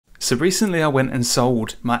So recently I went and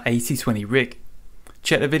sold my 80/20 rig.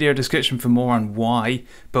 Check the video description for more on why,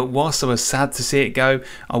 but whilst I was sad to see it go,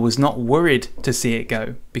 I was not worried to see it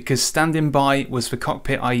go, because standing by was the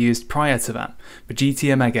cockpit I used prior to that, the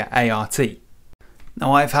GT Omega ART.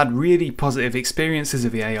 Now I've had really positive experiences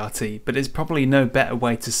of the ART, but there's probably no better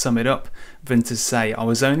way to sum it up than to say I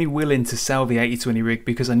was only willing to sell the 80/20 rig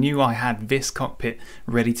because I knew I had this cockpit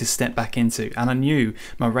ready to step back into, and I knew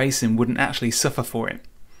my racing wouldn't actually suffer for it.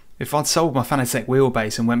 If I'd sold my Fanatec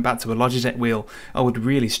wheelbase and went back to a Logitech wheel, I would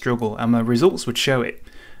really struggle and my results would show it.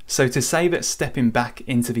 So to say that stepping back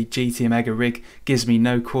into the GT Omega rig gives me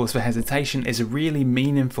no cause for hesitation is a really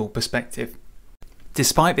meaningful perspective.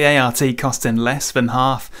 Despite the ART costing less than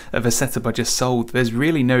half of a setup I just sold, there's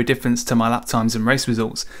really no difference to my lap times and race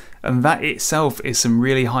results, and that itself is some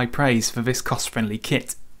really high praise for this cost-friendly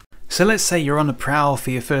kit. So let's say you're on the prowl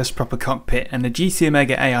for your first proper cockpit and the GT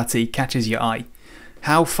Omega ART catches your eye.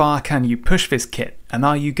 How far can you push this kit, and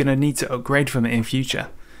are you going to need to upgrade from it in future?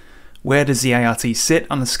 Where does the ART sit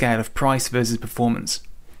on the scale of price versus performance?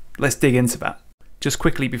 Let's dig into that. Just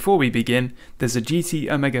quickly before we begin, there's a GT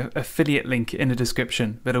Omega affiliate link in the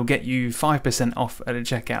description that'll get you 5% off at the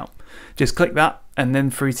checkout. Just click that and then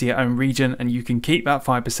through to your own region, and you can keep that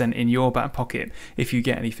 5% in your back pocket if you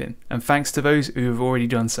get anything, and thanks to those who have already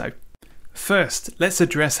done so. First, let's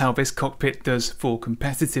address how this cockpit does for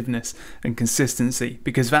competitiveness and consistency,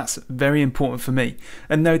 because that's very important for me,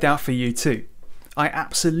 and no doubt for you too. I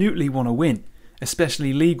absolutely want to win,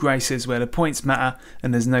 especially league races where the points matter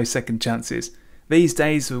and there's no second chances. These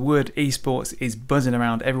days the word esports is buzzing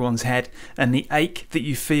around everyone's head, and the ache that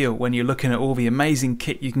you feel when you're looking at all the amazing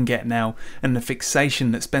kit you can get now and the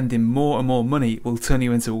fixation that spending more and more money will turn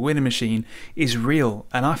you into a winning machine is real,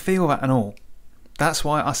 and I feel that and all. That's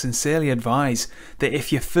why I sincerely advise that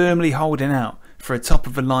if you're firmly holding out for a top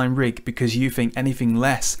of the line rig because you think anything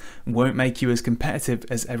less won't make you as competitive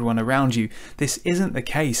as everyone around you, this isn't the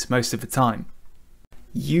case most of the time.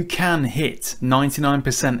 You can hit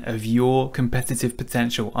 99% of your competitive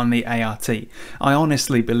potential on the ART. I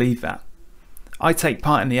honestly believe that. I take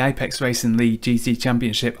part in the Apex Racing League GT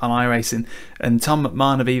Championship on iRacing, and Tom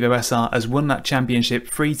McMahon of Evo SR has won that championship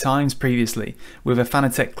 3 times previously with a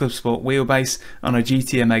Fanatec Club Sport wheelbase on a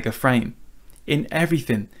GT Omega frame. In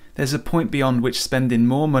everything, there's a point beyond which spending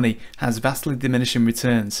more money has vastly diminishing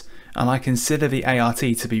returns, and I consider the ART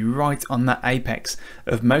to be right on that apex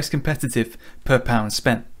of most competitive per pound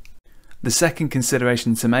spent. The second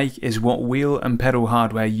consideration to make is what wheel and pedal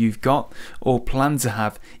hardware you've got or plan to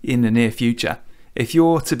have in the near future. If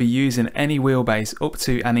you're to be using any wheelbase up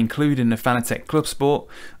to and including the Fanatec Club Sport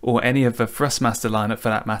or any of the Thrustmaster lineup for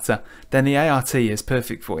that matter, then the ART is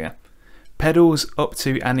perfect for you. Pedals up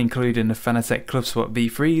to and including the Fanatec Club Sport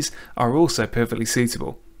V3s are also perfectly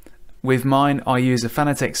suitable. With mine, I use a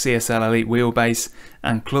Fanatec CSL Elite wheelbase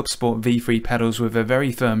and Club Sport V3 pedals with a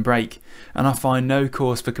very firm brake, and I find no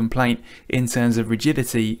cause for complaint in terms of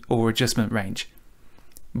rigidity or adjustment range.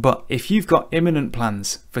 But if you've got imminent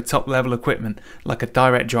plans for top level equipment like a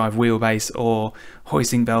direct drive wheelbase or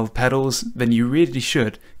hoisting valve pedals, then you really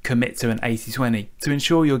should commit to an 80/20 to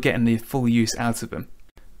ensure you're getting the full use out of them.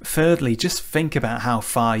 Thirdly, just think about how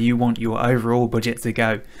far you want your overall budget to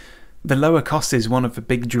go. The lower cost is one of the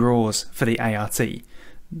big draws for the ART.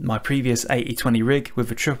 My previous 80/20 rig with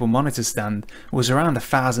a triple monitor stand was around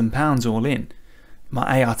 £1,000 all in.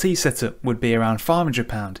 My ART setup would be around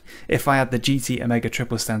 £500 if I had the GT Omega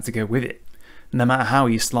triple stand to go with it. No matter how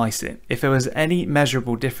you slice it, if there was any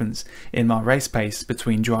measurable difference in my race pace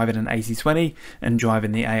between driving an 80/20 and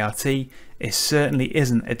driving the ART, it certainly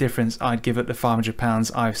isn't a difference I'd give up the £500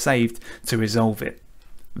 I've saved to resolve it.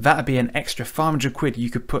 That'd be an extra 500 quid you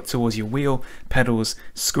could put towards your wheel, pedals,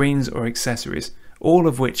 screens or accessories, all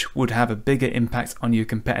of which would have a bigger impact on your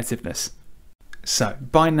competitiveness. So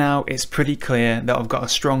by now it's pretty clear that I've got a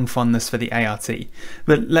strong fondness for the ART,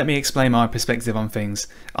 but let me explain my perspective on things.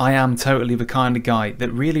 I am totally the kind of guy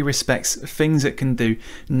that really respects things that can do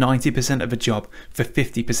 90% of a job for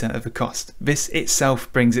 50% of the cost. This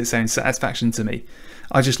itself brings its own satisfaction to me.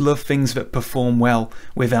 I just love things that perform well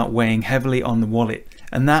without weighing heavily on the wallet,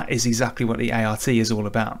 and that is exactly what the ART is all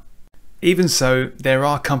about. Even so, there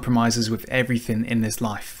are compromises with everything in this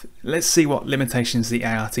life. Let's see what limitations the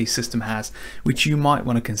ART system has, which you might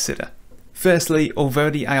want to consider. Firstly,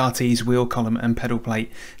 although the ART's wheel column and pedal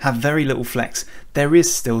plate have very little flex, there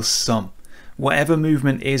is still some. Whatever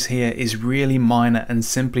movement is here is really minor and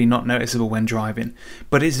simply not noticeable when driving,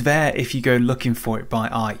 but it's there if you go looking for it by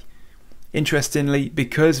eye. Interestingly,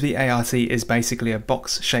 because the ART is basically a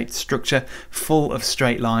box-shaped structure full of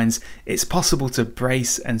straight lines, it's possible to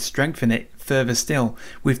brace and strengthen it further still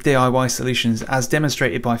with DIY solutions, as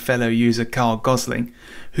demonstrated by fellow user Carl Gosling,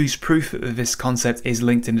 whose proof of this concept is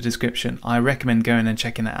linked in the description. I recommend going and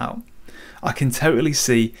checking that out. I can totally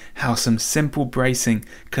see how some simple bracing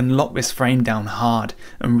can lock this frame down hard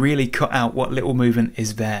and really cut out what little movement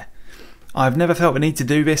is there. I've never felt the need to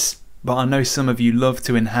do this, but I know some of you love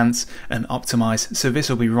to enhance and optimize, so this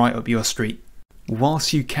will be right up your street.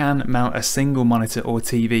 Whilst you can mount a single monitor or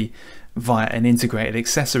TV via an integrated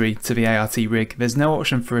accessory to the ART rig, there's no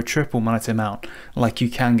option for a triple monitor mount like you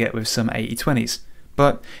can get with some 8020s.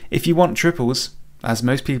 But if you want triples, as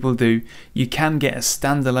most people do, you can get a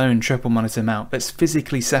standalone triple monitor mount that's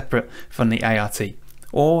physically separate from the ART.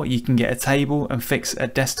 Or you can get a table and fix a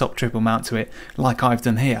desktop triple mount to it like I've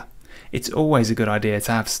done here. It's always a good idea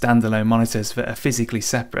to have standalone monitors that are physically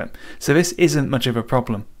separate, so this isn't much of a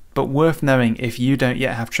problem, but worth knowing if you don't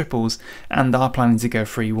yet have triples and are planning to go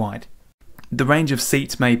 3 wide. The range of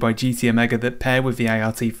seats made by GT Omega that pair with the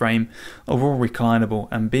ART frame are all reclinable,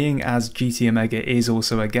 and being as GT Omega is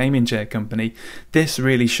also a gaming chair company, this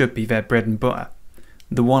really should be their bread and butter.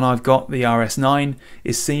 The one I've got, the RS9,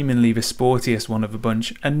 is seemingly the sportiest one of the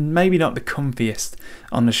bunch, and maybe not the comfiest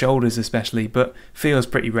on the shoulders especially, but feels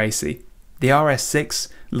pretty racy. The RS6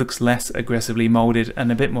 looks less aggressively moulded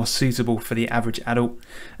and a bit more suitable for the average adult,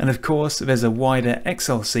 and of course there's a wider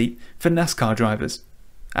XL seat for NASCAR drivers.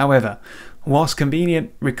 However, whilst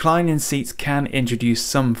convenient, reclining seats can introduce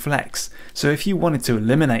some flex, so if you wanted to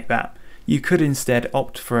eliminate that, you could instead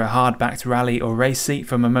opt for a hard-backed rally or race seat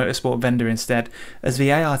from a motorsport vendor instead, as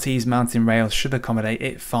the ART's mounting rails should accommodate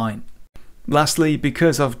it fine. Lastly,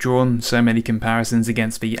 because I've drawn so many comparisons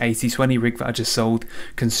against the 8020 rig that I just sold,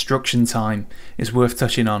 construction time is worth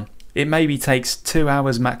touching on. It maybe takes 2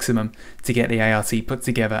 hours maximum to get the ART put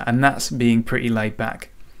together, and that's being pretty laid back.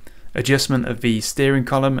 Adjustment of the steering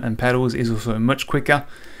column and pedals is also much quicker.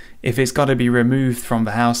 If it's got to be removed from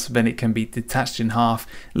the house, then it can be detached in half,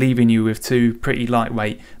 leaving you with 2 pretty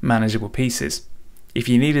lightweight, manageable pieces. If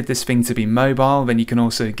you needed this thing to be mobile, then you can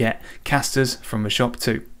also get casters from the shop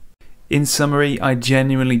too. In summary, I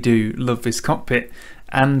genuinely do love this cockpit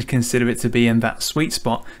and consider it to be in that sweet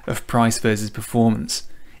spot of price versus performance.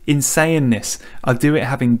 In saying this, I do it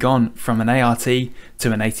having gone from an ART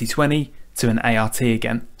to an 8020 to an ART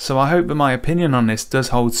again, so I hope that my opinion on this does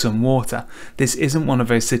hold some water. This isn't one of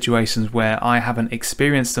those situations where I haven't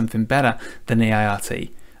experienced something better than the ART.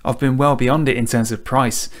 I've been well beyond it in terms of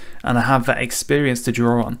price, and I have that experience to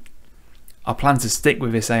draw on. I plan to stick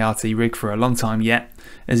with this ART rig for a long time yet,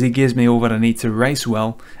 as it gives me all that I need to race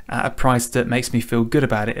well at a price that makes me feel good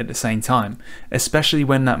about it at the same time, especially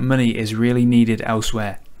when that money is really needed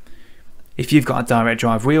elsewhere. If you've got a direct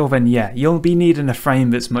drive wheel, then yeah, you'll be needing a frame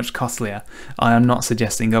that's much costlier. I am not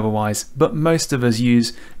suggesting otherwise, but most of us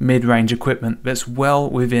use mid-range equipment that's well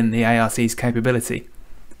within the ART's capability.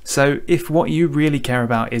 So if what you really care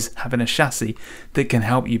about is having a chassis that can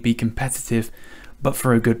help you be competitive but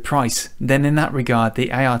for a good price, then in that regard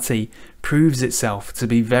the ART proves itself to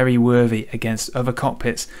be very worthy against other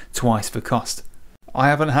cockpits twice the cost. I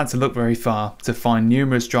haven't had to look very far to find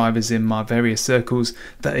numerous drivers in my various circles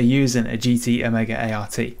that are using a GT Omega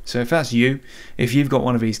ART. So if that's you, if you've got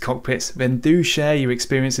one of these cockpits, then do share your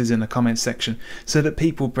experiences in the comments section so that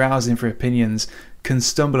people browsing for opinions can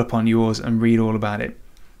stumble upon yours and read all about it.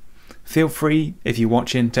 Feel free, if you're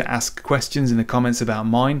watching, to ask questions in the comments about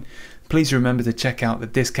mine. Please remember to check out the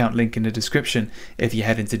discount link in the description if you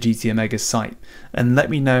head into GT Omega's site, and let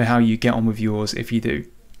me know how you get on with yours if you do.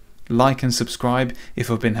 Like and subscribe if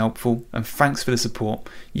I've been helpful, and thanks for the support.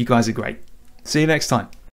 You guys are great. See you next time.